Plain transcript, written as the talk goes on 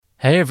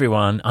Hey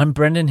everyone, I'm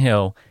Brendan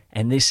Hill,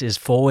 and this is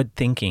Forward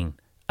Thinking,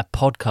 a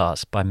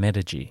podcast by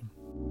Metigy.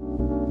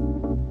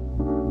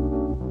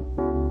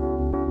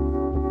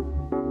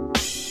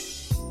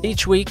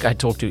 Each week, I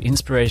talk to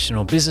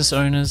inspirational business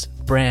owners,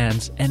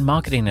 brands, and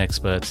marketing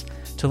experts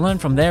to learn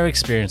from their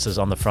experiences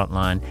on the front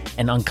line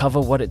and uncover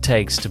what it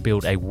takes to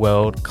build a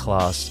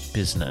world-class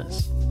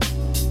business.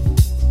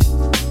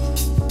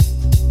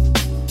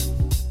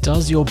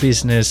 Does your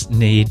business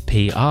need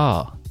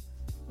PR?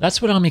 That's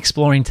what I'm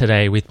exploring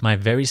today with my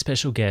very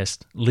special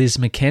guest, Liz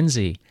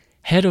McKenzie,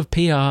 Head of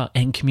PR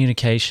and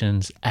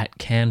Communications at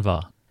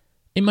Canva.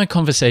 In my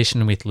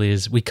conversation with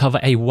Liz, we cover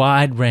a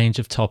wide range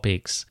of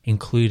topics,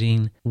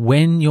 including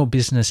when your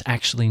business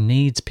actually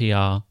needs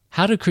PR,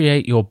 how to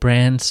create your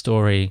brand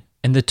story,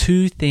 and the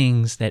two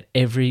things that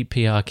every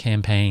PR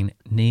campaign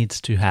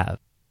needs to have.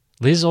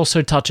 Liz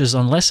also touches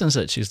on lessons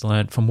that she's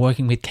learned from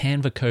working with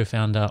Canva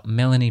co-founder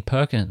Melanie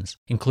Perkins,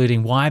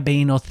 including why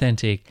being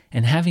authentic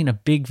and having a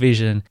big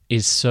vision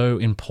is so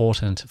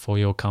important for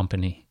your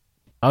company.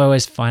 I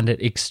always find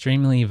it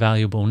extremely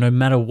valuable, no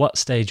matter what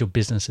stage your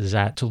business is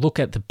at, to look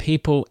at the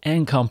people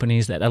and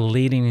companies that are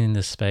leading in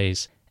this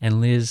space,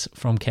 and Liz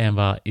from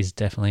Canva is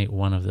definitely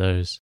one of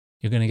those.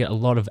 You're going to get a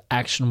lot of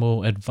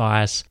actionable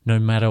advice no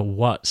matter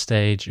what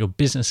stage your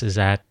business is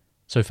at.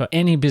 So for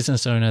any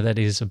business owner that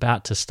is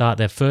about to start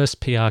their first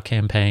PR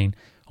campaign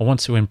or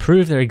wants to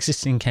improve their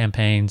existing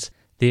campaigns,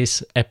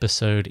 this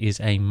episode is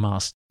a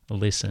must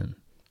listen.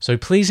 So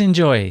please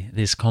enjoy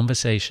this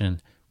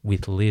conversation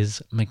with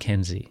Liz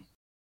McKenzie.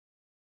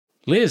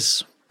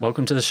 Liz,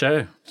 welcome to the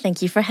show.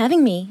 Thank you for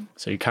having me.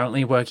 So you're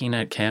currently working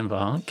at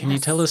Canva. Can you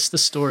tell us the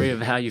story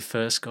of how you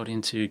first got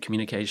into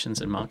communications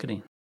and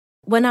marketing?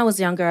 When I was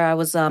younger, I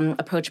was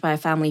approached by a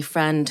family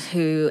friend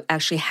who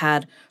actually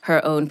had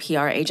her own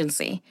PR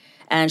agency,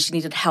 and she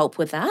needed help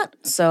with that.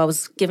 So I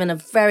was given a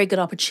very good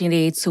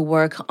opportunity to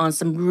work on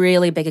some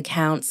really big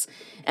accounts.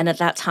 And at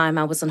that time,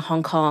 I was in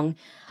Hong Kong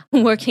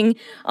working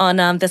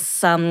on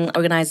this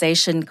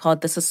organization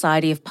called the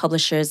Society of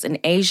Publishers in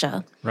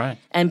Asia. Right.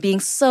 And being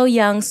so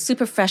young,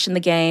 super fresh in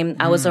the game,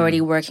 I was already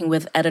working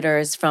with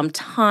editors from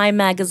Time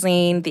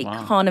Magazine, The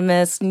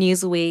Economist,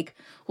 Newsweek,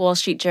 Wall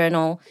Street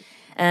Journal.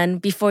 And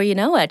before you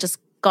know it, just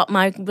got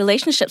my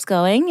relationships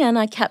going and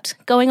I kept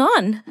going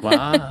on.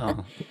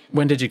 Wow.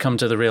 When did you come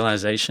to the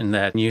realization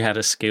that you had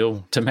a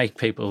skill to make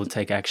people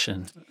take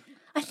action?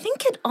 I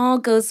think it all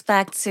goes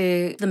back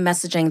to the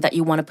messaging that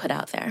you want to put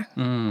out there.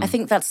 I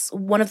think that's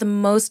one of the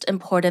most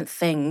important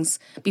things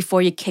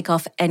before you kick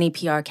off any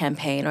PR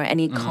campaign or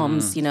any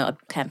comms,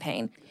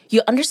 campaign.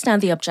 You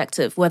understand the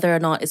objective, whether or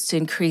not it's to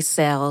increase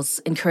sales,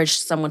 encourage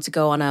someone to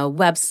go on a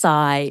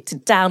website, to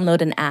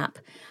download an app.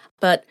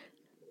 But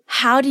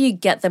how do you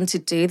get them to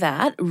do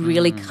that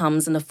really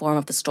comes in the form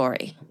of the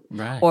story.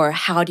 Right. Or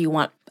how do you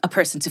want a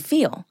person to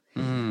feel?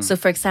 So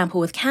for example,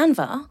 with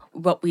Canva,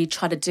 what we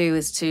try to do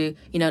is to,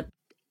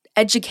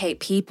 educate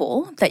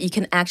people that you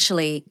can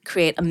actually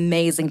create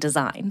amazing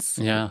designs.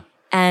 Yeah.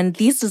 And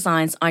these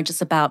designs aren't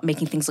just about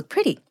making things look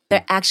pretty.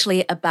 They're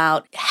actually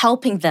about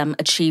helping them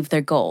achieve their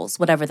goals,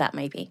 whatever that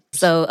may be.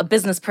 So a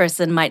business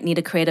person might need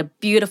to create a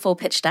beautiful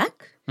pitch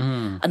deck.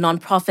 A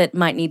nonprofit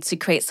might need to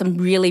create some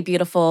really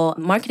beautiful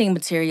marketing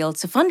material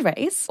to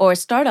fundraise, or a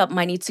startup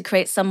might need to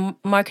create some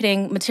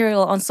marketing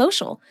material on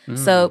social.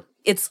 So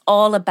it's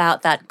all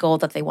about that goal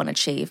that they want to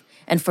achieve.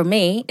 And for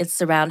me,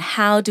 it's around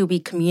how do we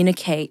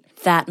communicate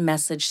that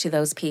message to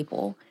those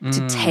people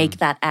to take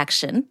that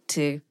action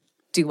to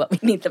do what we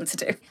need them to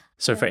do.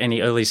 So for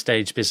any early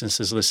stage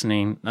businesses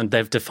listening, and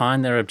they've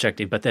defined their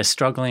objective, but they're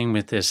struggling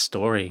with their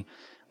story,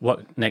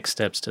 what next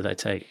steps do they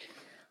take?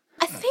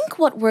 I think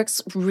what works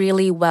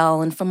really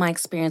well, and from my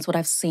experience, what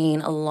I've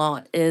seen a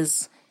lot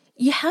is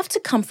you have to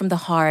come from the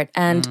heart.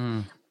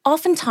 And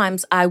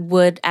oftentimes I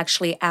would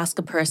actually ask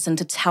a person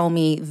to tell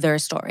me their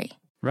story.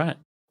 Right.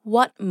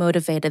 What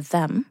motivated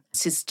them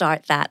to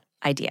start that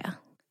idea?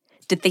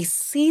 Did they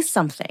see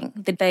something?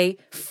 Did they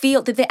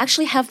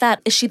actually have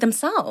that issue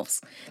themselves?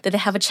 Did they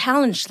have a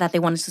challenge that they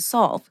wanted to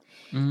solve?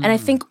 And I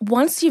think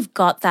once you've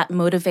got that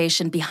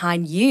motivation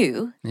behind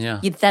you,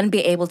 you'd then be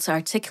able to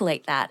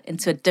articulate that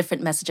into a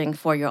different messaging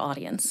for your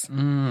audience.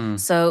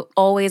 So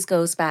always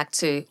goes back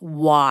to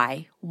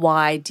why.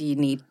 Why do you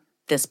need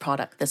this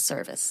product, this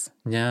service?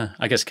 Yeah,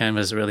 I guess Canva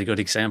is a really good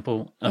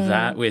example of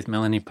that with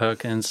Melanie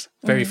Perkins.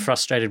 Very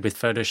frustrated with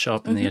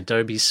Photoshop and the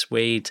Adobe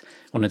suite,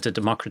 wanted to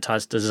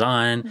democratize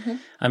design.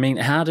 I mean,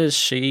 how does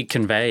she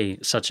convey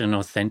such an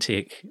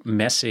authentic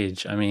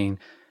message? I mean,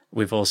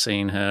 we've all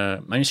seen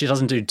her. I mean, she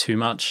doesn't do too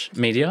much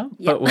media,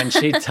 but when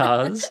she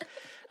does,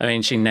 I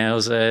mean, she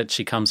nails it.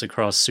 She comes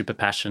across super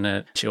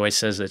passionate. She always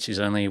says that she's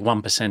only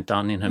 1%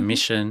 done in her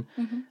mission.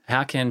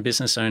 How can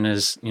business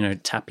owners,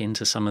 tap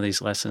into some of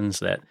these lessons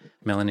that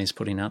Melanie's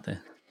putting out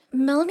there?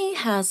 Melanie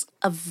has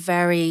a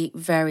very,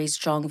 very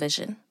strong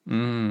vision.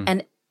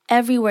 And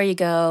everywhere you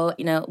go,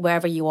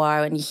 wherever you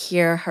are, and you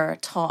hear her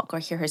talk or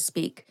hear her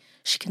speak,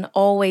 she can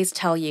always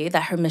tell you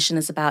that her mission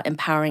is about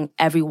empowering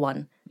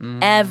everyone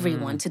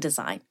to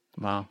design.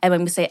 Wow. And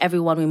when we say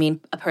everyone, we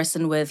mean a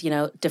person with,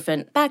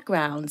 different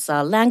backgrounds,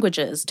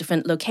 languages,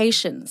 different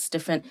locations,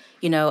 different,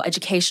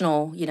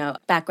 educational,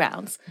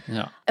 backgrounds.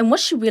 Yeah. And what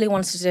she really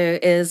wants to do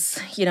is,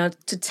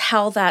 to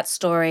tell that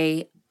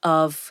story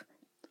of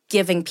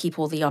giving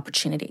people the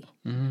opportunity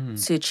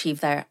to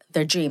achieve their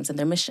dreams and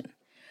their mission.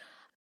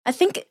 I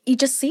think you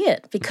just see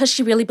it because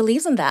she really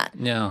believes in that.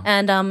 Yeah.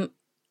 And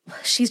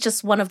she's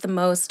just one of the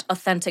most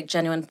authentic,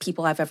 genuine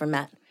people I've ever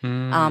met.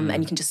 And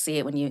you can just see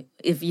it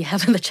if you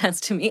have the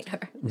chance to meet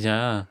her.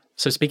 Yeah.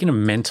 So speaking of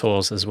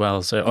mentors as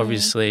well, so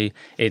obviously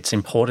it's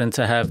important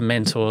to have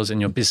mentors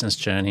in your business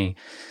journey.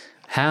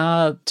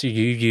 How do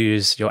you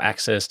use your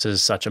access to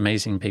such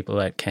amazing people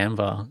at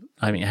Canva?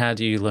 I mean, how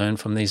do you learn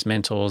from these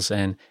mentors,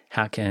 and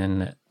how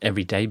can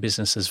everyday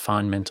businesses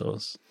find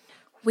mentors?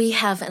 We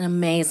have an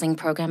amazing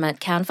program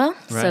at Canva.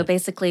 Right. So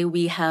basically,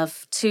 we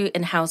have 2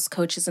 in-house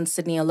coaches in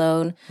Sydney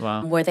alone,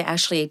 Wow. where they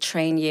actually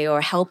train you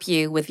or help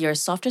you with your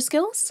softer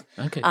skills.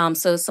 Okay.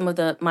 So some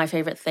of my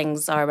favorite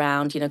things are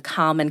around,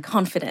 calm and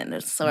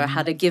confidence, or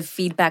how to give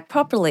feedback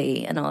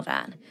properly and all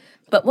that.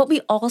 But what we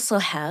also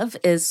have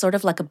is sort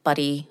of like a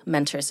buddy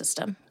mentor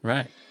system.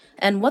 Right.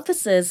 And what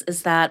this is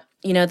that,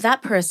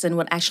 that person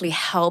would actually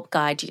help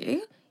guide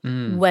you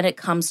when it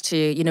comes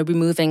to,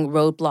 removing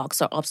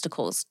roadblocks or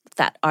obstacles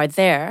that are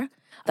there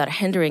that are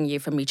hindering you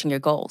from reaching your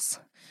goals.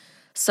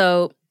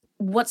 So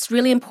what's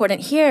really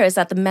important here is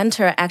that the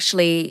mentor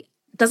actually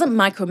doesn't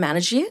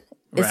micromanage you.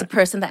 It's the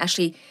person that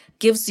actually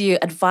gives you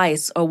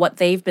advice or what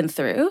they've been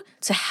through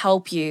to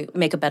help you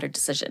make a better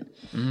decision.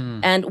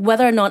 And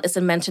whether or not it's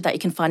a mentor that you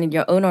can find in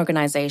your own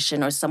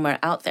organization or somewhere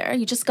out there,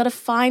 you just got to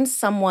find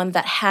someone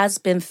that has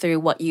been through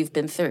what you've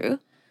been through,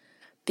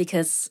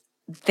 because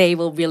they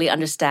will really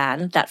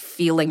understand that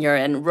feeling you're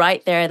in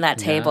right there in that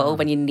table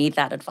when you need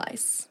that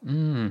advice.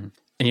 And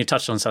you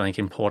touched on something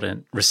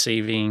important,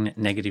 receiving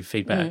negative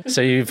feedback. So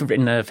you've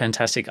written a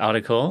fantastic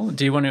article.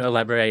 Do you want to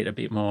elaborate a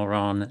bit more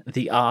on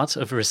the art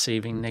of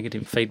receiving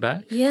negative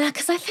feedback? Yeah,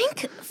 because I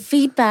think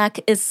feedback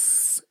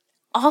is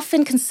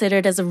often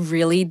considered as a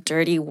really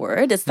dirty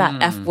word. It's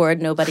that F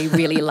word nobody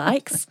really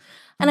likes.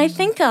 And I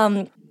think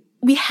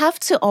we have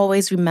to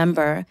always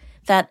remember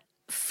that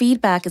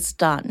feedback is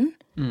done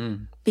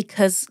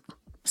because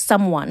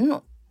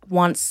someone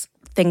wants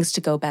things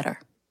to go better.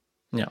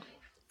 Yeah.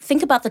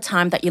 Think about the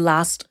time that you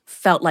last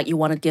felt like you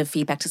wanted to give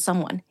feedback to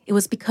someone. It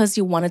was because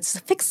you wanted to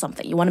fix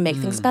something. You want to make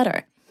things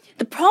better.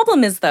 The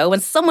problem is, though, when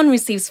someone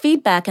receives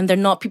feedback and they're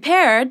not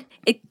prepared,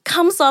 it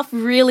comes off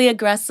really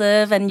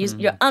aggressive and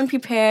you're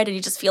unprepared and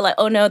you just feel like,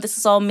 oh no, this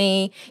is all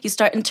me. You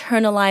start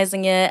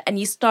internalizing it and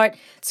you start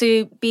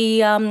to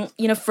be,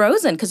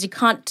 frozen because you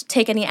can't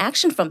take any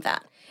action from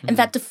that. And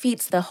that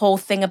defeats the whole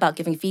thing about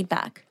giving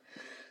feedback.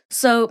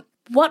 So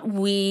what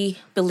we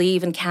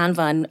believe in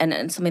Canva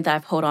and something that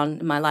I've held on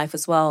in my life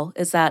as well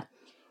is that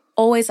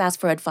always ask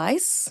for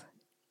advice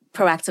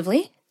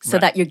proactively so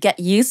that you get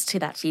used to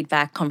that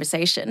feedback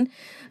conversation.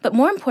 But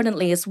more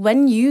importantly is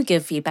when you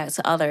give feedback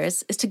to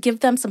others is to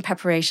give them some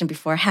preparation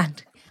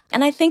beforehand.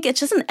 And I think it's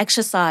just an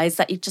exercise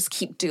that you just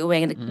keep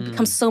doing and it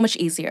becomes so much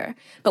easier.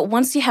 But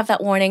once you have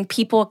that warning,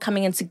 people are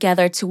coming in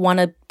together to want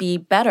to be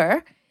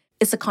better.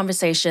 It's a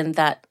conversation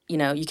that,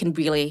 you can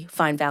really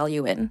find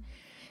value in.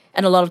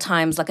 And a lot of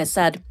times, like I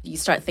said, you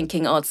start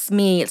thinking, oh, it's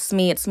me, it's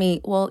me, it's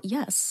me. Well,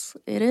 yes,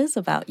 it is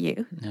about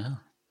you. Yeah.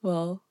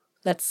 Well,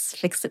 let's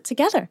fix it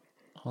together.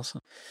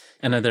 Awesome.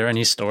 And are there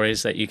any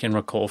stories that you can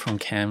recall from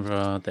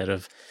Canva that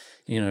have,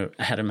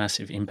 had a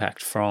massive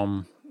impact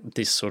from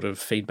this sort of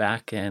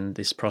feedback and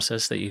this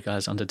process that you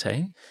guys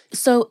undertake?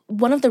 So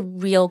one of the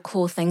real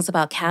cool things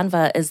about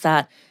Canva is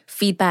that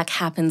feedback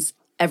happens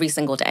every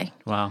single day.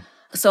 Wow.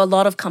 So a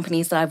lot of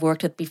companies that I've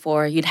worked with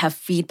before, you'd have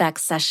feedback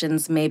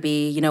sessions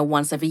maybe,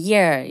 once every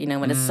year,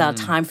 when it's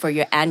time for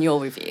your annual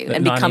review.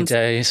 And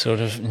 90-day sort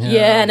of.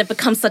 Yeah, and it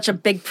becomes such a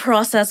big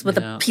process with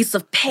a piece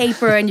of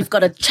paper and you've got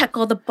to check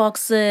all the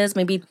boxes,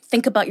 maybe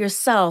think about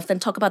yourself, then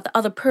talk about the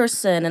other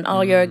person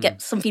and get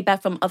some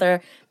feedback from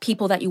other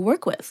people that you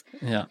work with.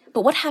 Yeah.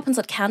 But what happens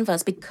at Canva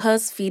is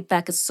because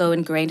feedback is so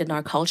ingrained in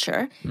our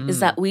culture is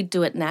that we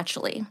do it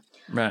naturally.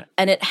 Right.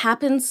 And it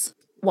happens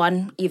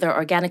either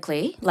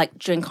organically, like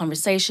during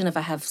conversation, if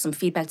I have some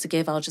feedback to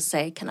give, I'll just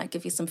say, can I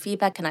give you some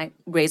feedback? Can I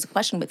raise a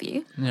question with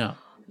you? Yeah.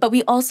 But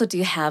we also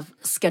do have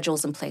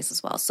schedules in place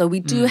as well. So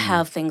we do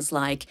have things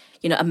like,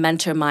 a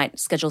mentor might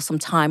schedule some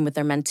time with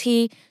their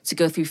mentee to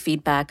go through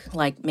feedback,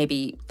 like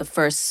maybe the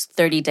first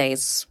 30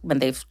 days when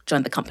they've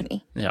joined the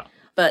company. Yeah.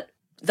 But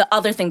the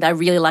other thing that I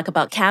really like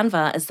about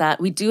Canva is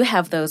that we do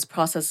have those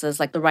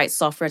processes, like the right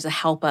software to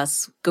help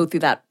us go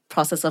through that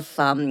process of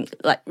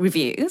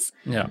reviews.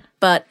 Yeah.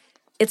 But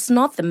it's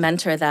not the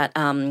mentor that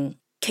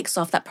kicks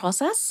off that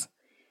process.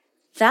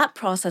 That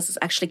process is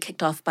actually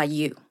kicked off by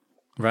you.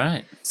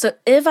 Right. So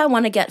if I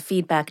want to get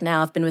feedback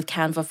now, I've been with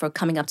Canva for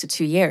coming up to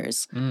 2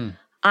 years.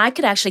 I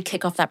could actually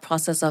kick off that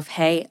process of,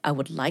 hey, I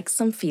would like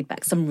some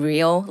feedback, some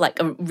real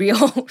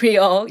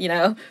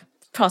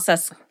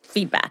process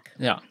feedback.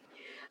 Yeah.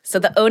 So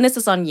the onus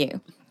is on you.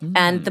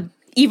 And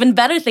even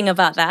better thing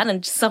about that,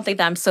 and something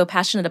that I'm so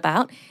passionate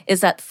about,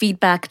 is that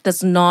feedback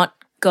does not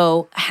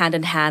go hand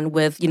in hand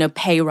with,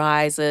 pay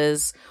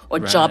rises or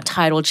job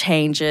title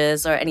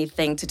changes or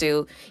anything to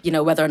do,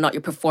 whether or not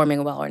you're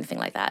performing well or anything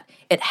like that.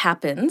 It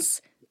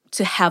happens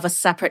to have a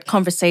separate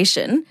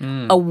conversation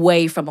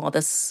away from all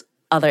this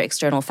other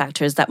external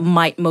factors that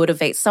might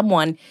motivate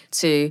someone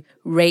to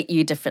rate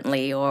you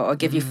differently or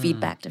give you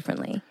feedback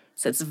differently.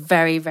 So it's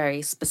very,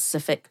 very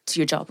specific to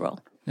your job role.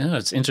 Yeah,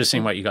 it's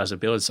interesting what you guys have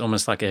built. It's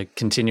almost like a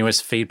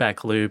continuous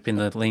feedback loop in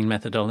the lean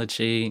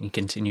methodology. You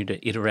continue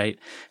to iterate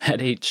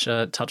at each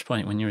touch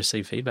point when you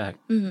receive feedback.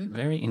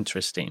 Very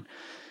interesting.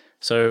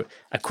 So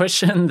a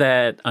question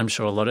that I'm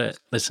sure a lot of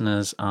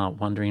listeners are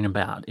wondering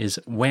about is,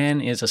 when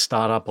is a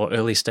startup or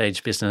early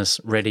stage business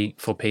ready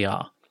for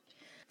PR?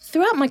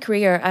 Throughout my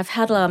career, I've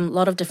had a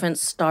lot of different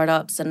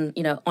startups and,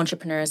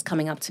 entrepreneurs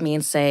coming up to me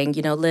and saying,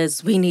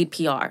 Liz, we need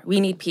PR.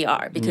 We need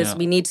PR because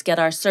we need to get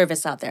our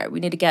service out there. We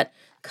need to get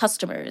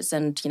customers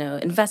and,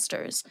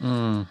 investors.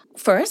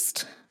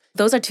 First,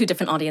 those are two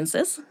different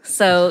audiences.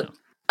 So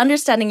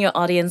understanding your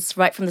audience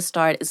right from the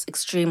start is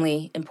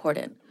extremely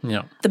important.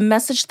 Yeah. The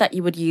message that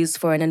you would use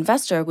for an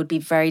investor would be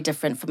very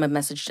different from a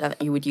message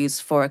that you would use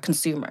for a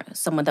consumer,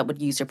 someone that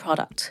would use your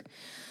product.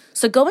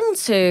 So going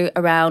to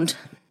around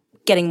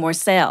getting more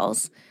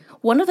sales,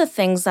 one of the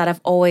things that I've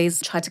always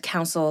tried to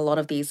counsel a lot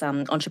of these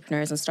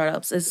entrepreneurs and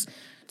startups is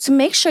to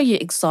make sure you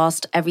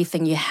exhaust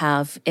everything you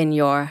have in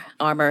your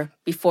armor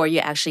before you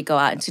actually go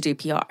out and to do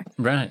PR.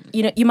 Right.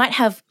 You might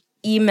have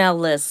email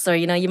lists or,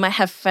 you might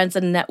have friends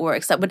and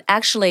networks that would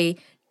actually,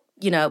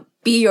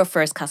 be your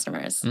first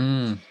customers.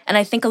 And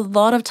I think a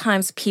lot of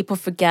times people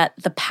forget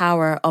the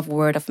power of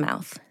word of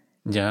mouth.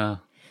 Yeah.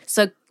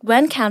 So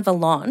when Canva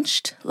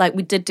launched,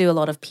 we did do a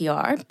lot of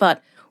PR,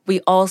 but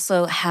we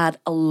also had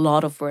a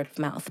lot of word of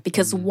mouth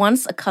because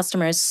once a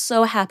customer is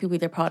so happy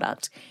with your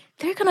product,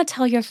 they're going to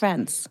tell your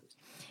friends.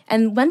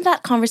 And when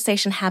that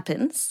conversation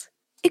happens,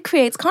 it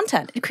creates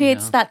content. It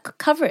creates that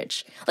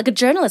coverage. Like a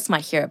journalist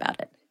might hear about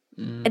it.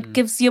 It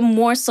gives you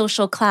more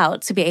social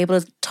clout to be able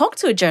to talk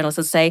to a journalist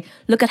and say,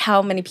 look at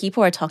how many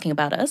people are talking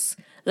about us.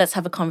 Let's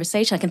have a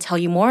conversation. I can tell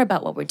you more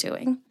about what we're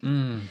doing.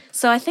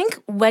 So I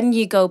think when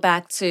you go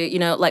back to,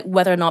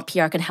 whether or not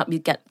PR can help you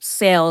get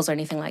sales or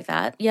anything like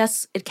that,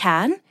 yes, it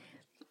can.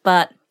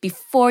 But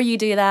before you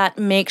do that,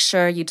 make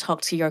sure you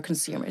talk to your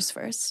consumers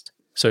first.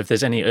 So if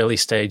there's any early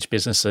stage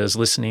businesses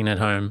listening at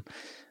home,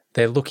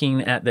 they're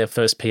looking at their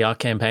first PR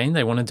campaign.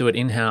 They want to do it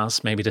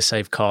in-house, maybe to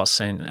save costs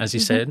and, as you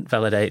said,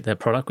 validate their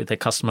product with their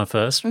customer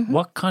first.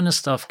 What kind of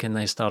stuff can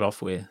they start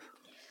off with?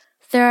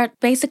 There are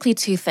basically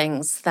two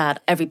things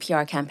that every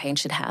PR campaign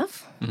should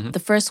have. The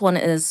first one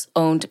is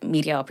owned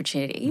media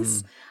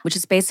opportunities, which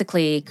is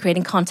basically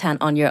creating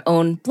content on your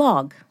own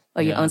blog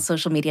or your own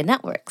social media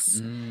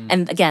networks.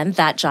 And again,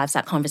 that drives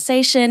that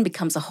conversation,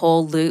 becomes a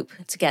whole loop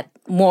to get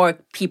more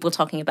people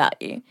talking about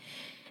you.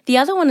 The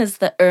other one is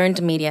the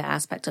earned media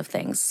aspect of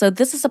things. So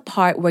this is a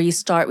part where you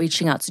start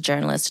reaching out to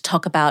journalists to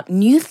talk about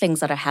new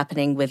things that are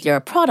happening with your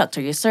product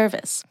or your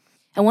service.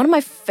 And one of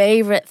my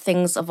favorite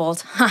things of all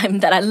time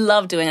that I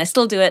love doing, I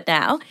still do it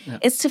now,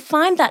 is to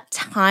find that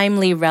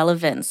timely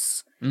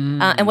relevance.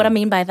 And what I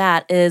mean by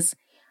that is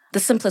the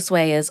simplest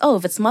way is,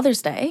 if it's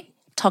Mother's Day,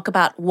 talk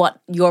about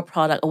what your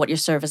product or what your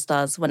service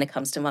does when it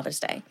comes to Mother's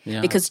Day.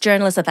 Because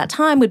journalists at that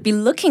time would be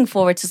looking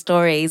forward to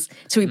stories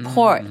to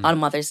report on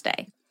Mother's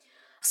Day.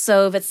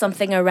 So if it's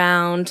something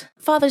around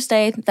Father's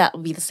Day, that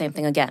would be the same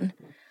thing again.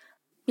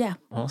 Yeah.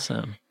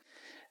 Awesome.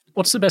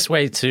 What's the best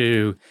way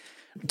to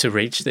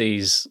reach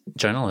these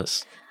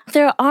journalists?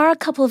 There are a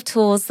couple of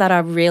tools that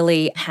are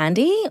really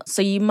handy.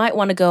 So you might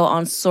want to go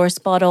on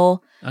SourceBottle,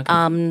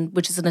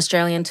 which is an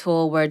Australian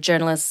tool where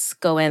journalists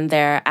go in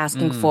there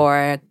asking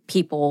for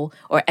people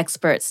or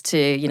experts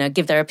to,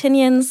 give their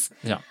opinions.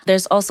 Yeah.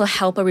 There's also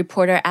Help a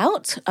Reporter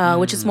Out,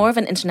 which is more of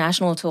an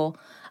international tool.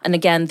 And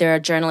again, there are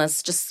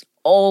journalists just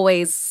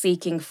always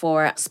seeking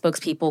for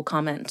spokespeople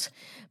comment.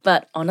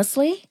 But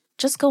honestly,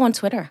 just go on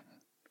Twitter.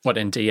 What,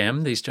 and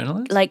DM these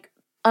journalists?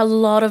 A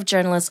lot of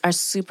journalists are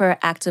super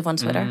active on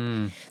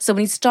Twitter. So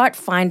when you start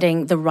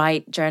finding the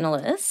right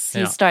journalists,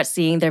 you start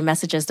seeing their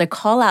messages, their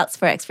call-outs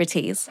for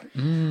expertise.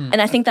 And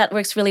I think that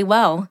works really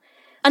well.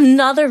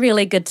 Another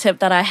really good tip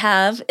that I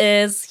have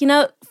is,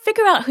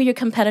 figure out who your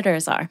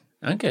competitors are.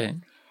 Okay.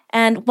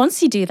 And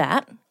once you do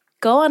that,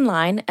 go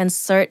online and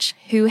search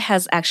who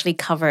has actually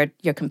covered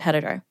your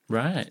competitor.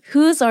 Right.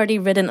 Who's already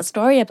written a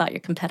story about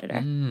your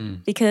competitor.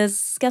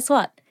 Because guess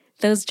what?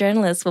 Those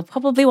journalists will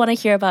probably want to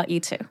hear about you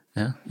too.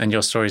 Yeah, and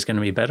your story's going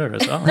to be better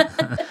as well.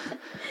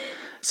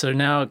 So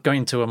now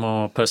going to a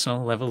more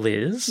personal level,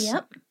 Liz.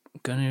 Yep.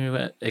 Going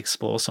to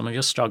explore some of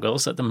your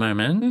struggles at the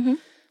moment.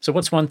 So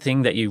what's one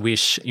thing that you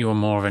wish you were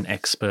more of an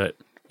expert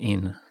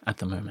in at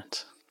the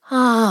moment?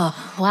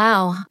 Oh,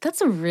 wow. That's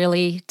a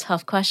really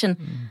tough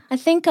question. I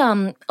think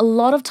a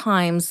lot of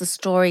times the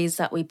stories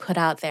that we put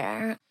out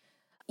there,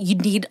 you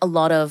need a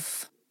lot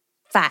of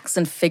facts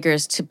and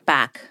figures to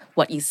back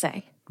what you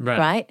say.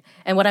 Right.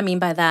 And what I mean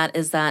by that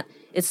is that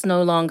It's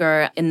no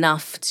longer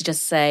enough to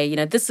just say,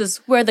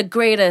 we're the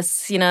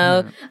greatest,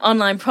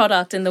 online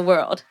product in the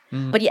world.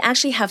 But you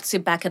actually have to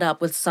back it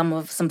up with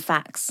some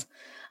facts.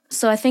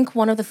 So I think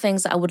one of the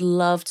things that I would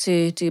love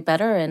to do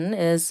better in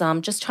is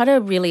just try to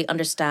really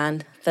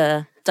understand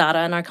the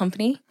data in our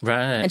company.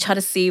 Right. And try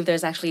to see if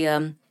there's actually,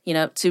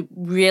 to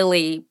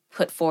really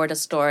put forward a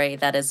story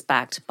that is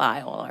backed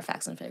by all our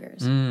facts and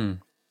figures.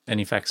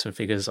 Any facts or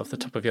figures off the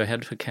top of your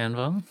head for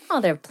Canva?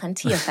 Oh, there are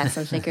plenty of facts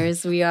and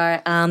figures. We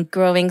are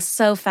growing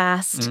so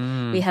fast.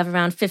 We have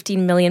around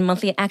 15 million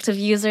monthly active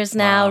users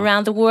now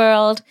around the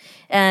world.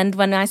 And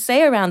when I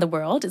say around the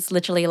world, it's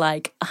literally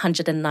like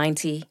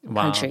 190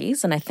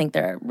 countries. And I think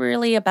there are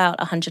really about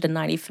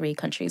 193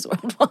 countries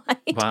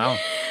worldwide. Wow.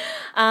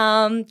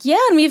 And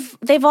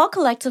they've all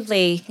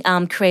collectively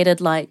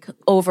created like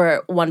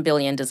over 1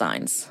 billion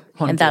designs.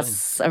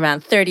 That's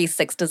around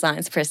 36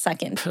 designs per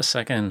second. Per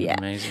second, yeah.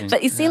 Amazing.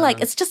 But you see,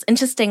 it's just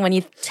interesting when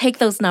you take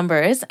those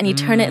numbers and you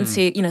turn it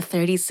into,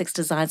 36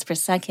 designs per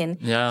second.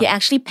 Yeah. You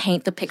actually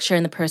paint the picture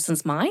in the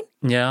person's mind.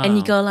 Yeah. And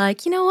you go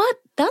like, you know what?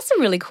 That's a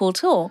really cool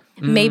tool.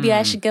 Maybe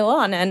I should go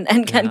on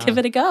and give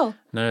it a go.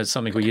 No, it's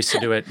something we used to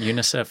do at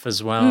UNICEF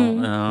as well.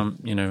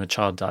 A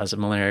child dies of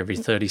malaria every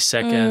 30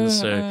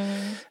 seconds.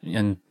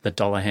 And the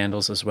dollar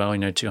handles as well.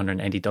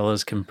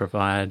 $280 can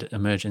provide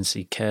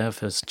emergency care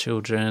for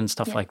children,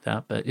 stuff like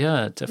that. But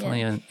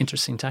definitely an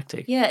interesting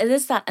tactic. Yeah, it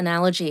is that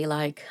analogy,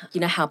 like,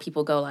 how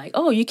people go like,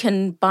 oh, you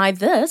can buy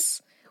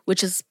this,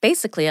 which is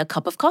basically a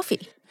cup of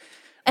coffee.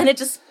 And it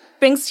just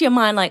brings to your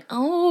mind like,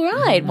 oh,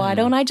 right, why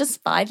don't I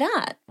just buy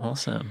that?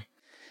 Awesome.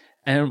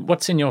 And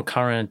what's in your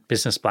current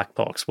business black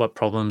box? What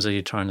problems are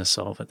you trying to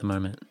solve at the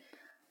moment?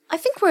 I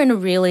think we're in a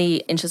really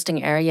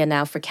interesting area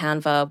now for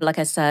Canva. Like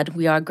I said,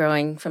 we are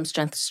growing from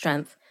strength to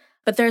strength.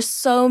 But there's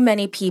so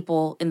many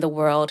people in the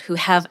world who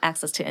have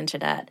access to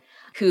internet,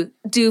 who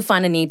do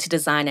find a need to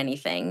design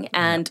anything.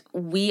 And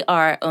we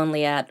are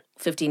only at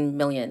 15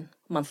 million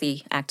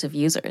monthly active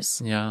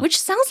users, which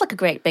sounds like a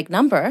great big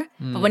number.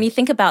 But when you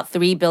think about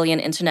 3 billion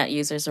internet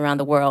users around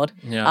the world,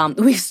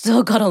 we've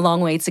still got a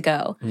long way to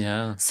go.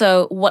 Yeah.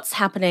 So what's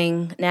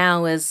happening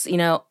now is,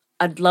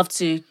 I'd love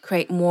to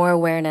create more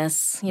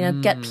awareness,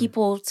 get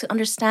people to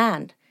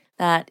understand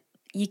that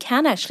you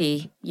can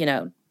actually,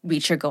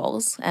 reach your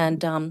goals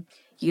and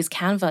use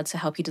Canva to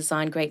help you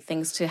design great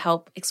things to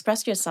help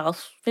express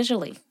yourself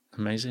visually.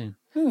 Amazing.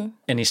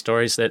 Any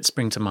stories that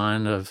spring to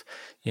mind of,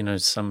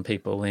 some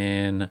people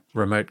in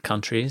remote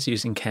countries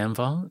using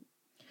Canva?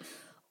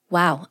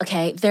 Wow.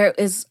 Okay. There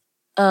is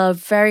a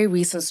very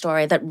recent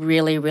story that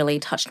really, really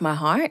touched my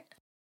heart.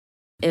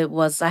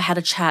 I had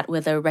a chat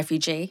with a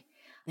refugee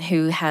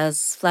who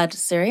has fled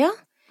Syria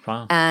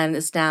and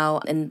is now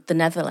in the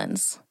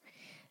Netherlands.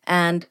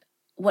 And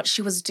what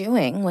she was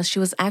doing was she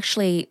was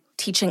actually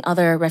teaching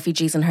other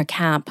refugees in her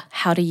camp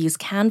how to use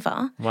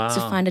Canva to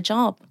find a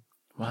job.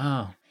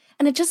 Wow.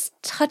 And it just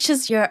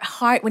touches your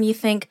heart when you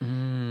think,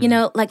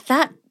 like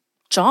that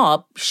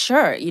job,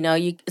 sure,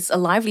 it's a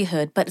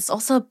livelihood, but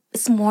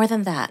it's more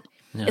than that.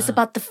 Yeah. It's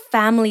about the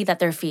family that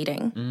they're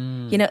feeding.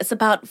 It's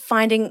about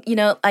finding,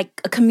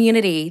 like a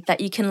community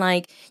that you can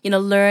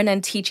learn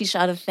and teach each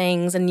other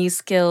things and new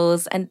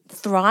skills and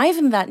thrive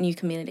in that new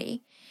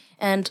community.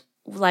 And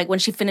like when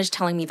she finished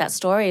telling me that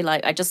story,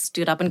 like I just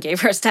stood up and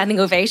gave her a standing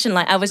ovation.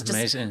 Like I was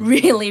just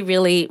really,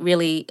 really,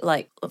 really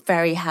like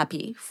very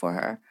happy for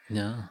her.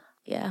 Yeah.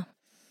 Yeah.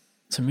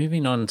 So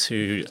moving on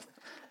to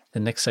the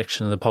next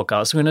section of the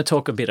podcast, we're going to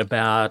talk a bit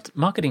about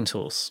marketing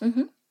tools.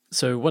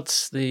 So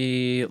what's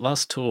the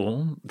last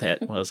tool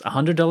that was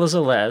 $100 or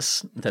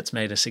less that's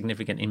made a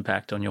significant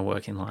impact on your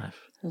working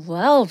life?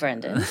 Well,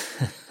 Brendan,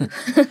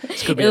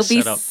 it'll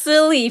be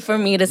silly for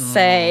me to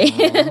say,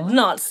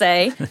 not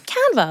say,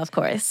 Canva, of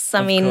course.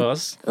 I mean,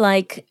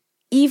 like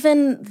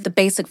even the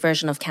basic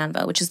version of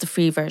Canva, which is the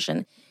free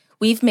version,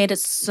 we've made it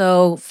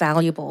so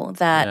valuable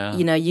that,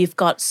 you've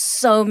got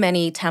so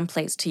many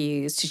templates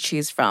to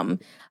choose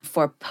from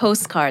for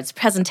postcards,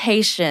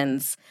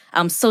 presentations,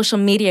 social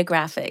media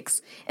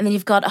graphics. And then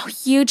you've got a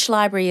huge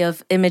library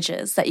of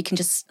images that you can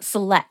just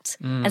select.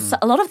 And so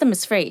a lot of them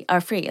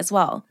are free as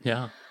well.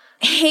 Yeah.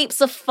 Heaps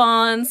of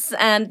fonts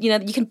and,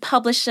 you can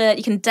publish it,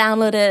 you can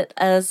download it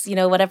as,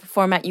 whatever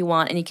format you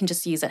want, and you can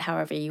just use it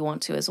however you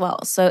want to as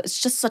well. So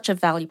it's just such a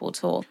valuable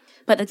tool.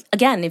 But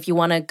again, if you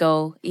want to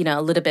go,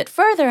 a little bit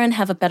further and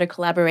have a better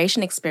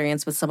collaboration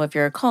experience with some of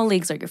your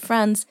colleagues or your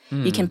friends,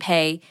 you can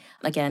pay,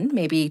 again,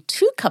 maybe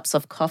 2 cups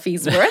of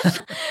coffee's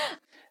worth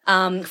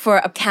for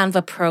a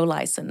Canva Pro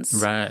license.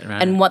 Right.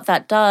 And what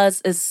that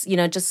does is,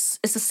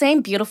 it's the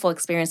same beautiful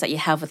experience that you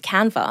have with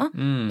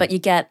Canva, but you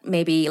get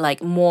maybe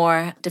like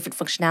more different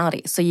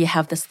functionality. So you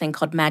have this thing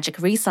called Magic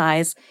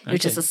Resize,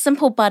 which is a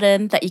simple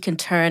button that you can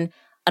turn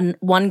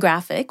one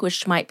graphic,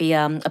 which might be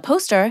a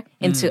poster,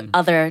 into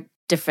other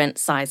different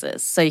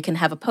sizes. So you can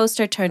have a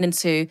poster turned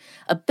into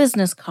a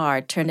business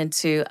card, turned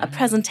into a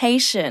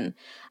presentation,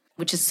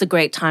 which is a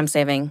great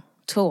time-saving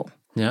tool.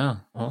 Yeah,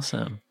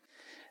 awesome.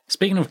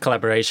 Speaking of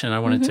collaboration, I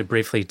wanted to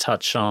briefly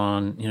touch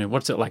on,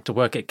 what's it like to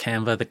work at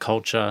Canva, the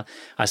culture.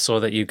 I saw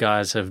that you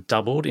guys have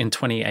doubled in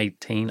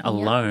 2018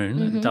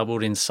 alone,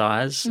 doubled in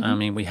size. I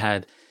mean, we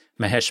had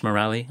Mahesh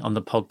Murali on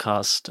the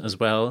podcast as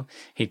well.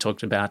 He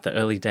talked about the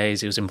early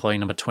days. He was employee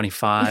number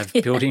 25,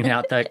 building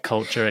out that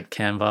culture at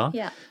Canva.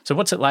 Yeah. So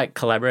what's it like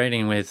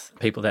collaborating with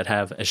people that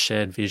have a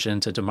shared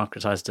vision to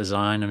democratize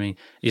design? I mean,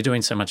 you're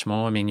doing so much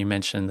more. I mean, you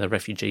mentioned the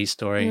refugee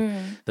story,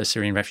 the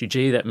Syrian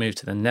refugee that moved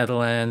to the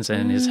Netherlands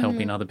and is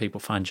helping other people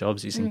find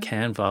jobs using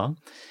Canva.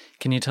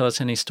 Can you tell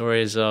us any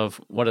stories of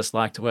what it's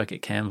like to work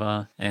at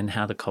Canva and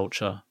how the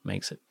culture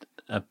makes it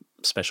a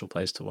special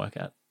place to work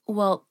at?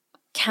 Well,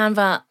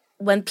 Canva,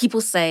 when people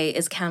say,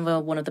 is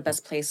Canva one of the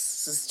best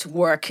places to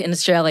work in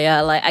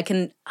Australia? Like, I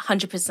can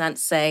 100%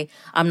 say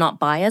I'm not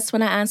biased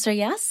when I answer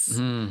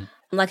yes.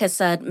 Like I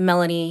said,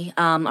 Melanie,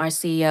 our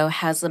CEO,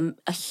 has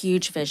a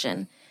huge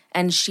vision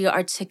and she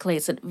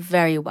articulates it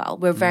very well.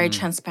 We're very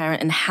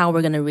transparent in how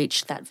we're going to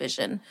reach that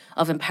vision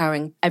of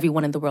empowering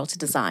everyone in the world to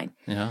design.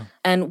 Yeah.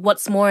 And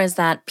what's more is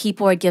that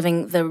people are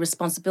giving the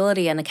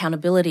responsibility and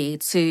accountability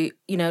to,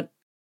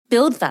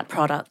 build that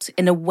product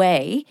in a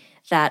way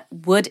that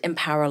would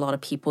empower a lot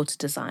of people to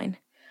design.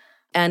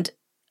 And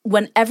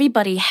when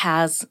everybody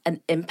has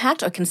an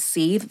impact or can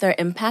see their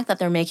impact that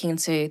they're making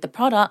into the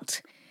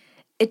product,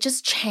 it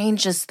just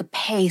changes the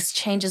pace,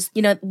 changes,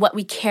 what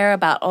we care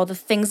about, all the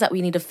things that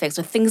we need to fix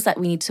or things that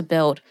we need to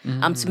build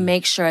to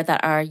make sure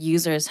that our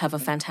users have a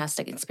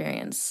fantastic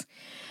experience.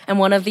 And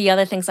one of the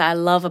other things that I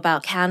love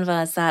about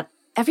Canva is that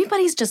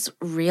everybody's just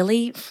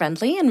really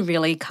friendly and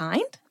really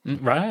kind.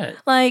 Right.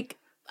 Like,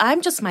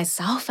 I'm just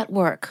myself at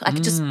work. I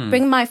could just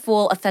bring my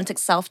full authentic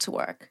self to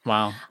work.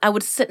 Wow. I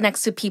would sit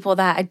next to people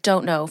that I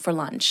don't know for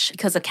lunch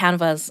because at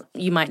Canva,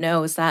 you might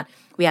know, is that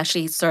we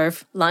actually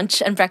serve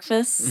lunch and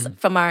breakfast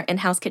from our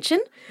in-house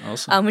kitchen,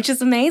 Awesome. which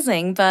is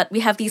amazing. But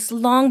we have these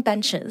long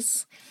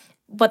benches.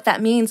 What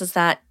that means is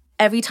that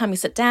every time you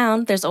sit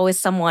down, there's always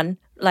someone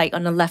like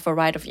on the left or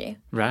right of you.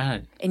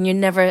 Right. And you're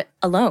never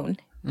alone.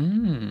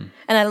 And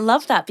I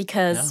love that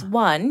because,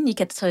 one, you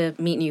get to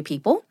meet new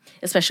people,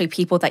 especially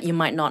people that you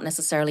might not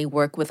necessarily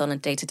work with on a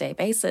day-to-day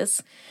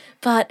basis.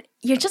 But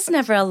you're just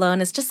never alone.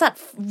 It's just that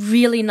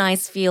really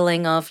nice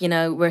feeling of,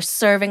 we're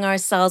serving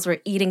ourselves, we're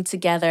eating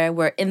together,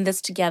 we're in this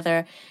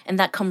together. And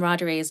that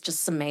camaraderie is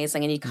just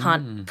amazing. And you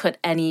can't put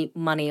any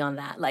money on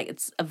that. Like,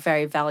 it's a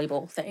very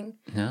valuable thing.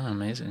 Yeah,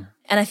 amazing.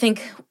 And I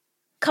think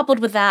coupled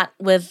with that,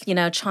 with,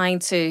 trying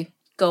to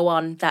go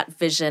on that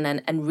vision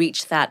and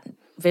reach that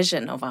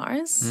vision of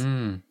ours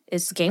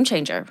is a game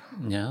changer.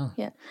 Yeah.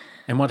 Yeah.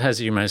 And what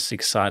has you most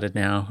excited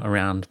now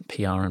around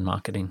PR and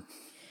marketing?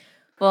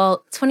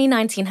 Well,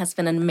 2019 has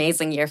been an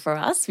amazing year for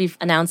us. We've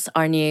announced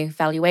our new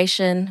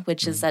valuation,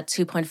 which is at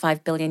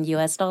 $2.5 billion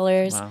US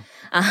dollars,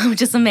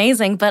 which is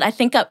amazing. But I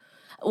think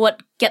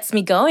what gets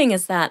me going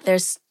is that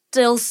there's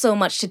still so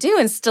much to do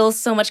and still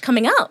so much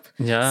coming up.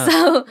 Yeah.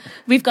 So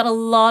we've got a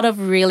lot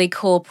of really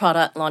cool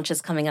product launches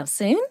coming up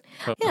soon.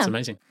 That's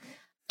amazing.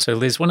 So,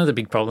 Liz, one of the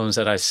big problems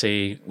that I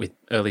see with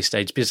early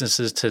stage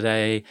businesses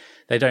today,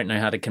 they don't know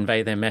how to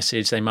convey their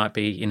message. They might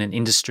be in an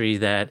industry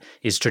that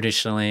is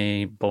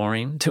traditionally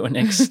boring to an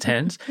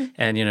extent,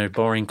 and,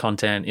 boring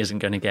content isn't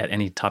going to get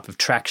any type of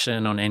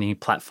traction on any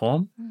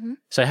platform.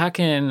 So how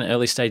can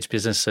early stage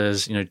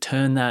businesses,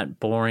 turn that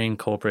boring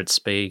corporate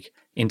speak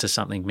into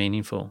something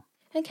meaningful?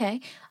 Okay.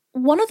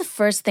 One of the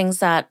first things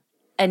that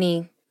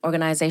any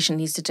organization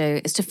needs to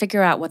do is to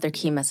figure out what their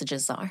key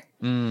messages are.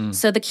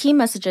 So the key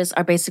messages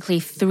are basically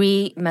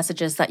 3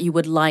 messages that you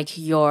would like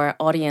your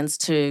audience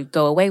to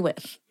go away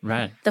with.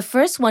 Right. The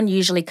first one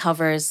usually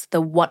covers the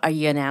what are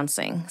you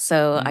announcing?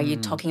 So are you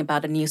talking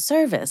about a new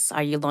service?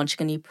 Are you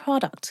launching a new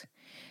product?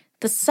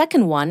 The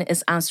second one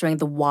is answering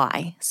the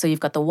why. So you've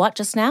got the what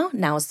just now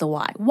it's the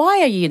why. Why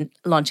are you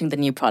launching the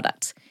new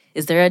product?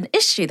 Is there an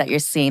issue that you're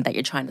seeing that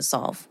you're trying to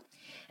solve?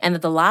 And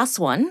then the last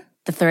one,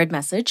 the third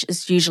message,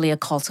 is usually a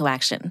call to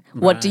action.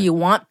 Right. What do you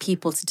want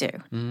people to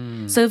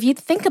do? So if you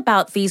think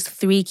about these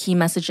 3 key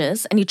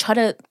messages and you try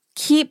to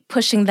keep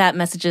pushing that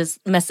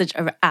message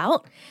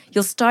out,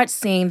 you'll start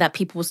seeing that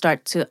people will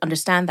start to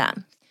understand that.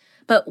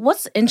 But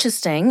what's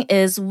interesting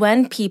is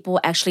when people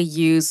actually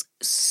use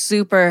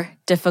super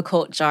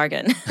difficult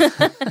jargon.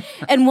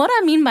 And what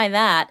I mean by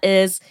that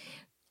is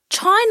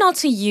try not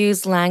to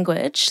use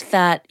language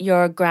that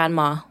your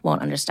grandma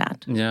won't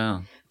understand.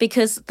 Yeah.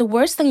 Because the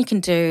worst thing you can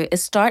do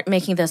is start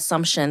making the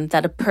assumption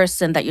that a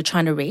person that you're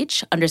trying to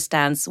reach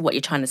understands what you're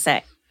trying to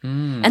say.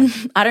 And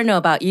I don't know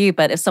about you,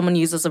 but if someone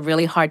uses a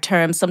really hard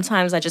term,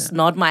 sometimes I just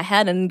nod my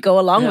head and go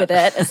along with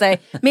it and say,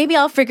 maybe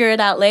I'll figure it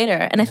out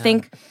later. And I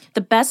think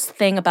the best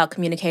thing about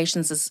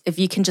communications is if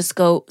you can just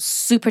go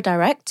super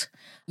direct,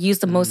 use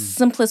the most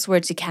simplest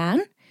words you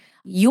can.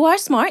 You are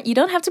smart, you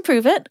don't have to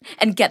prove it,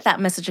 and get that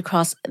message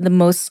across the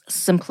most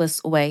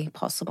simplest way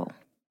possible.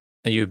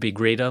 Are you a big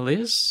reader,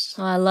 Liz?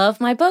 I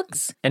love my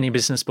books. Any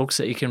business books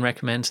that you can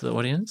recommend to the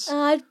audience?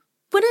 I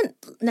wouldn't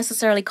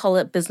necessarily call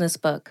it business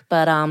book,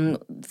 but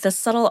The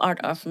Subtle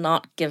Art of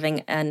Not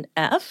Giving an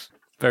F.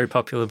 Very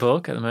popular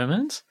book at the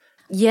moment.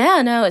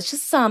 Yeah, no, it's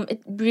just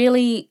it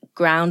really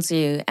grounds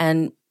you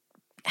and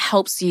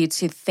helps you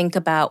to think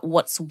about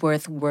what's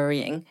worth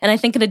worrying. And I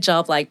think in a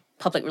job like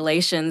public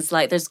relations,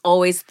 like there's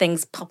always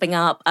things popping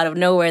up out of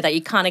nowhere that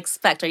you can't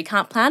expect or you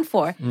can't plan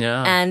for.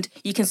 Yeah. And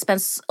you can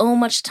spend so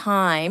much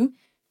time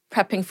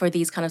prepping for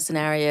these kind of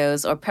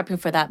scenarios or prepping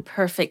for that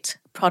perfect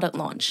product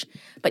launch.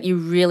 But you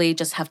really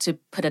just have to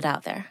put it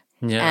out there.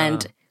 Yeah.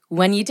 And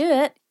when you do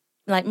it,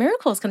 like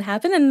miracles can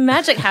happen and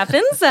magic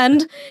happens.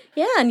 And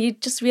you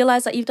just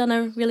realize that you've done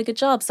a really good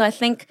job. So I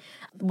think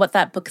what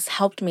that book has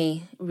helped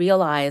me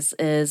realize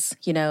is,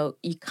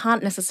 you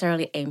can't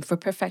necessarily aim for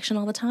perfection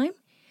all the time.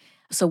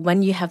 So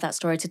when you have that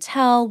story to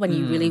tell, when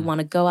you really want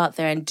to go out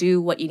there and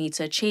do what you need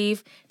to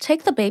achieve,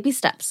 take the baby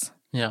steps.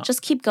 Yeah.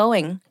 Just keep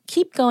going.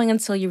 Keep going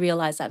until you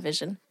realize that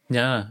vision.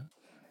 Yeah.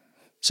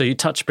 So you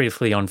touched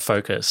briefly on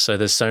focus. So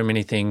there's so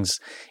many things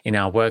in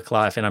our work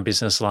life, in our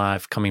business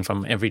life, coming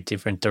from every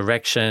different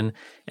direction.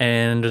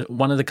 And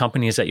one of the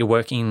companies that you're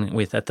working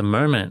with at the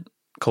moment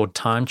called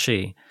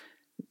TimeChi,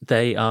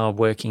 they are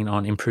working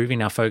on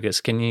improving our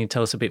focus. Can you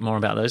tell us a bit more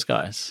about those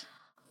guys?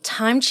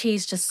 TimeChi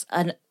is just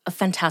a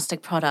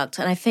fantastic product.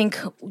 And I think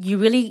you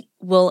really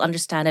will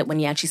understand it when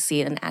you actually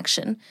see it in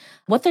action.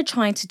 What they're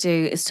trying to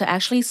do is to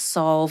actually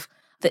solve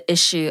the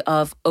issue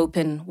of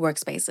open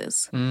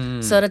workspaces.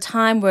 So at a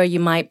time where you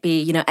might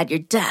be, at your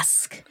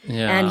desk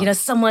and,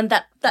 someone,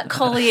 that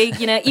colleague,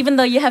 even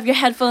though you have your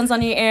headphones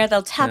on your ear,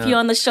 they'll tap you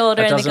on the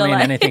shoulder and they go mean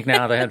like... anything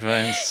now, the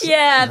headphones.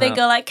 They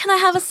go like, can I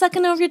have a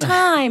second of your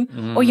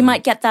time? Or you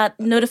might get that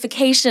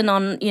notification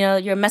on,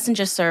 your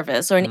messenger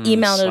service or an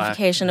email Slack,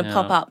 notification to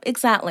pop up.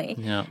 Exactly.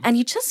 Yeah. And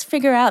you just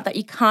figure out that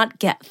you can't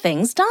get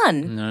things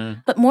done. No.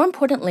 But more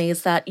importantly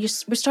is that we're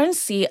starting to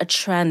see a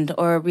trend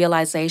or a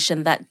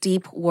realization that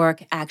deep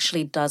work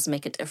actually does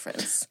make a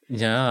difference.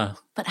 Yeah.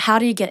 But how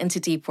do you get into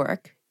deep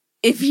work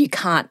if you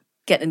can't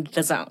get into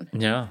the zone?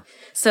 Yeah.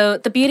 So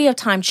the beauty of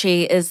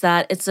TimeChi is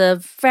that it's a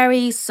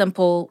very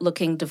simple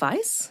looking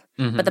device,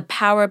 but the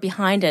power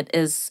behind it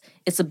is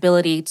its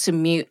ability to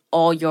mute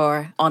all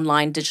your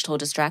online digital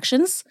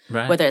distractions,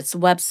 whether it's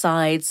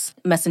websites,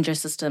 messenger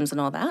systems,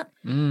 and all that.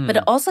 But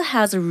it also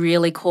has a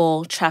really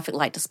cool traffic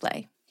light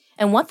display.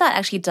 And what that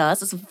actually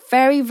does is a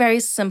very, very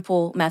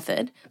simple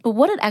method. But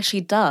what it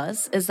actually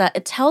does is that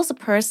it tells a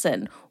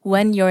person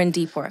when you're in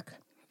deep work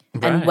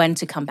and when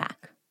to come back.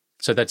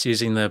 So that's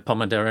using the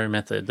Pomodoro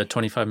method, the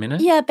 25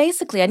 minutes? Yeah,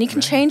 basically. And you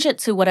can change it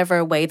to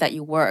whatever way that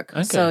you work.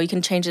 Okay. So you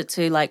can change it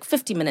to like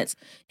 50 minutes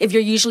if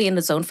you're usually in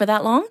the zone for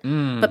that long.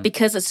 But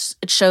because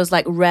it shows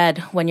like red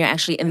when you're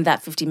actually in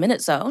that 50-minute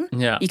zone,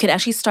 you can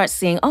actually start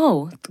seeing,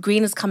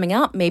 green is coming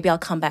up. Maybe I'll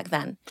come back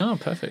then. Oh,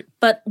 perfect.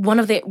 But one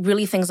of the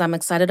really things I'm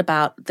excited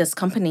about this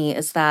company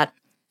is that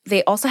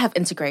they also have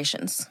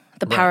integrations,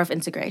 the power of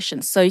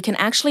integrations. So you can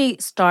actually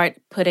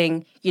start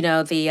putting,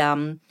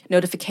 the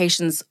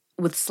notifications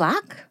with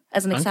Slack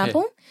as an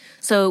example.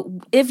 So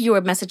if you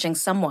are messaging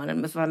someone,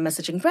 and if I'm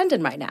messaging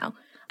Brendan right now,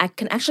 I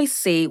can actually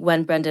see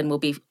when Brendan will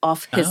be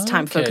off his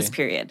time focus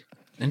period.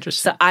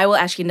 Interesting. So I will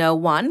actually know,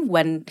 one,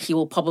 when he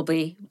will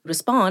probably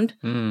respond,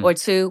 or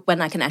two,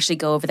 when I can actually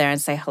go over there and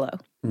say hello.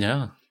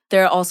 Yeah.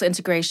 There are also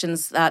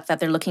integrations that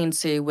they're looking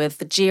into with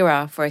the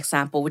Jira, for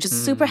example, which is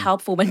super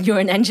helpful when you're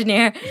an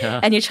engineer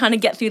and you're trying to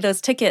get through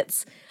those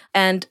tickets.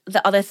 And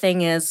the other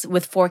thing is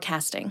with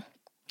forecasting.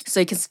 So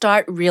you can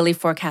start really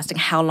forecasting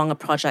how long a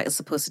project is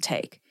supposed to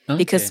take.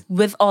 Because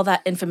with all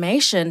that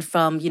information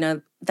from,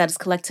 that is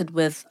collected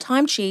with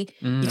TimeChi,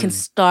 you can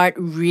start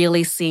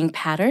really seeing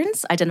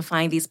patterns,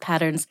 identifying these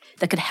patterns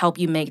that could help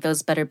you make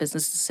those better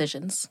business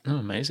decisions. Oh,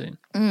 amazing.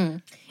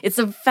 It's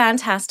a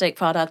fantastic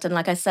product. And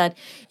like I said,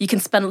 you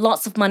can spend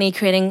lots of money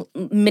creating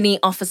mini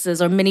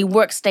offices or mini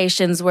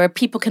workstations where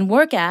people can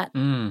work at,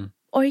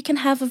 or you can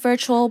have a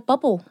virtual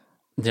bubble.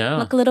 Yeah.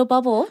 Like a little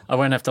bubble. I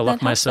won't have to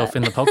lock myself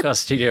in the podcast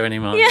studio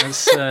anymore.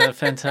 That's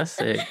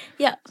fantastic.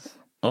 Yeah.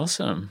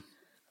 Awesome.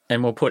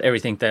 And we'll put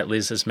everything that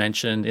Liz has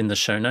mentioned in the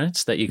show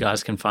notes that you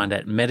guys can find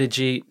at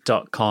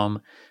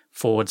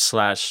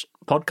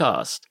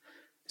metigy.com/podcast.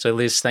 So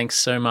Liz, thanks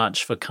so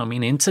much for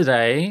coming in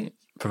today,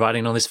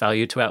 providing all this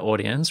value to our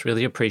audience.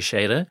 Really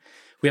appreciate it.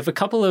 We have a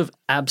couple of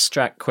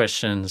abstract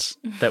questions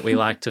that we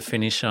like to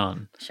finish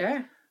on.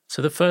 Sure.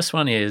 So the first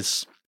one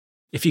is,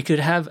 if you could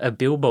have a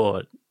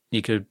billboard,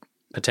 you could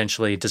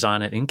potentially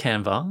design it in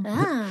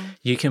Canva.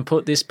 You can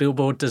put this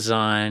billboard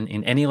design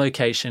in any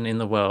location in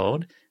the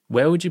world.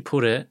 Where would you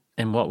put it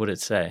and what would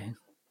it say?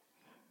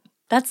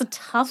 That's a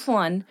tough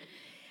one.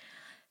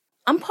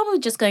 I'm probably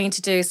just going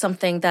to do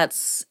something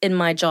that's in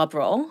my job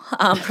role,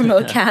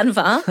 promote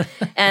Canva.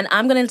 And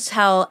I'm going to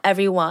tell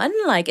everyone,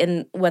 like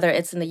whether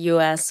it's in the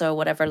US or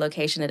whatever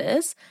location it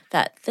is,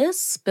 that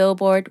this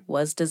billboard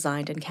was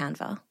designed in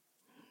Canva.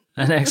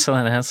 An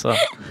excellent answer.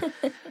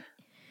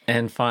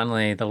 And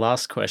finally, the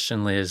last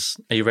question, Liz,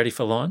 are you ready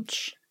for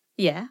launch?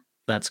 Yeah.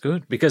 That's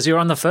good, because you're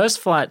on the first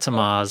flight to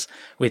Mars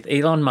with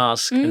Elon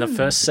Musk and the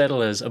first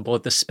settlers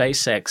aboard the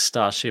SpaceX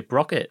Starship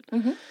rocket.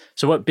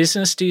 So what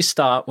business do you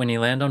start when you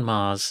land on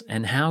Mars,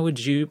 and how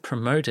would you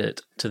promote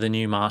it to the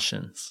new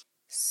Martians?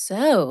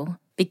 So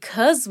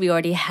because we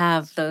already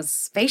have those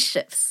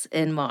spaceships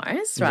in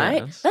Mars,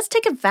 right? Yes. Let's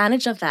take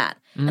advantage of that.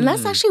 And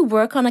let's actually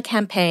work on a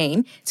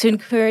campaign to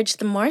encourage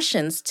the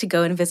Martians to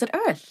go and visit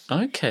Earth.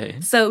 Okay.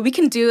 So we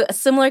can do a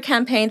similar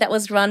campaign that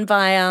was run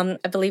by, I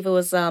believe it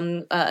was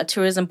a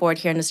tourism board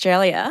here in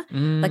Australia,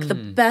 like the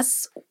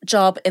best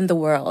job in the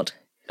world.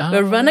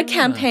 We'll run a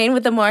campaign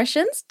with the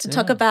Martians to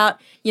talk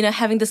about,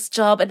 having this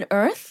job on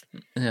Earth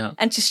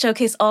and to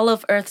showcase all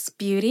of Earth's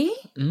beauty.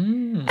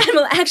 And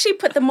we'll actually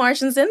put the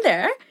Martians in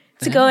there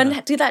to go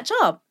and do that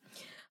job.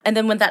 And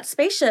then when that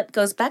spaceship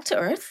goes back to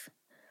Earth,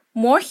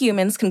 more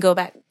humans can go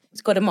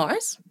to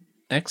Mars.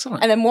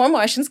 Excellent. And then more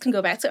Martians can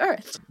go back to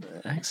Earth.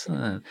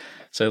 Excellent.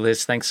 So,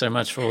 Liz, thanks so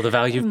much for all the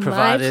value you've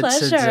provided My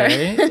pleasure.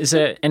 today. Is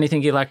there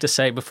anything you'd like to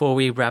say before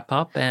we wrap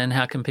up, and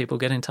how can people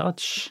get in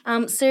touch?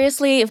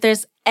 Seriously, if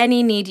there's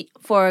any need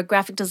for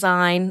graphic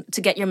design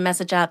to get your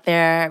message out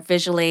there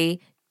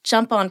visually,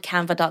 jump on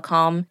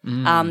canva.com.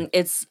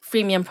 It's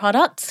freemium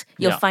product.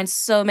 You'll find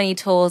so many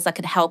tools that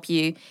could help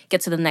you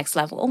get to the next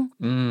level.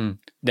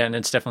 Then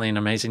it's definitely an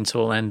amazing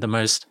tool and the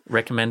most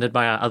recommended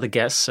by our other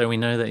guests. So we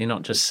know that you're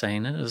not just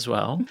saying it as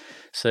well.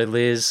 So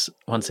Liz,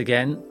 once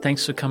again,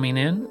 thanks for coming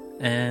in,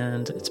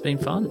 and it's been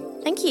fun.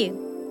 Thank you.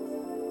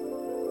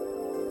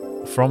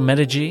 From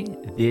Metigy,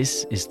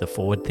 this is the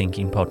Forward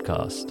Thinking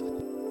Podcast.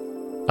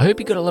 I hope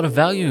you got a lot of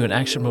value and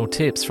actionable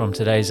tips from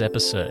today's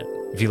episode.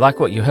 If you like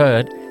what you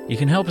heard, you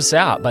can help us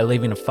out by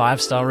leaving a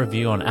 5-star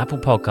review on Apple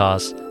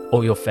Podcasts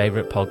or your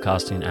favorite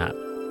podcasting app.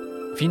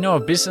 If you know a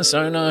business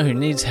owner who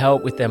needs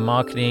help with their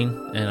marketing,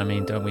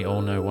 and don't we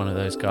all know one of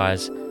those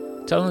guys,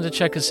 tell them to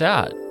check us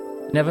out.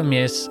 Never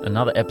miss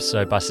another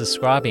episode by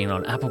subscribing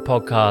on Apple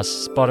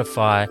Podcasts,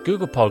 Spotify,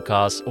 Google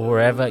Podcasts, or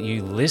wherever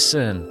you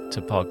listen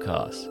to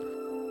podcasts.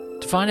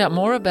 To find out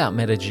more about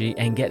Metigy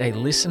and get a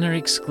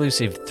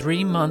listener-exclusive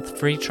 3-month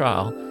free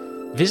trial,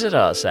 visit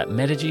us at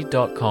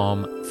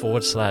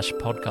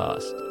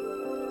metigy.com/podcast.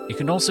 You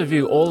can also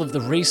view all of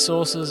the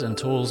resources and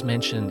tools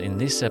mentioned in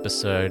this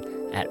episode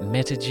at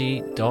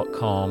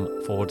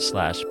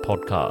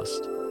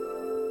metigy.com/podcast.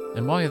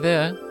 And while you're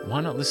there,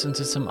 why not listen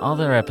to some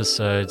other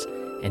episodes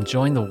and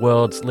join the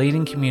world's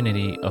leading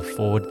community of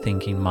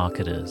forward-thinking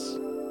marketers.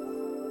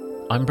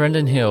 I'm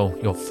Brendan Hill,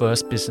 your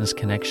first business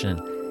connection,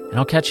 and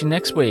I'll catch you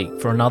next week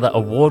for another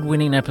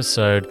award-winning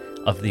episode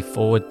of the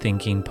Forward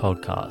Thinking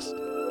Podcast.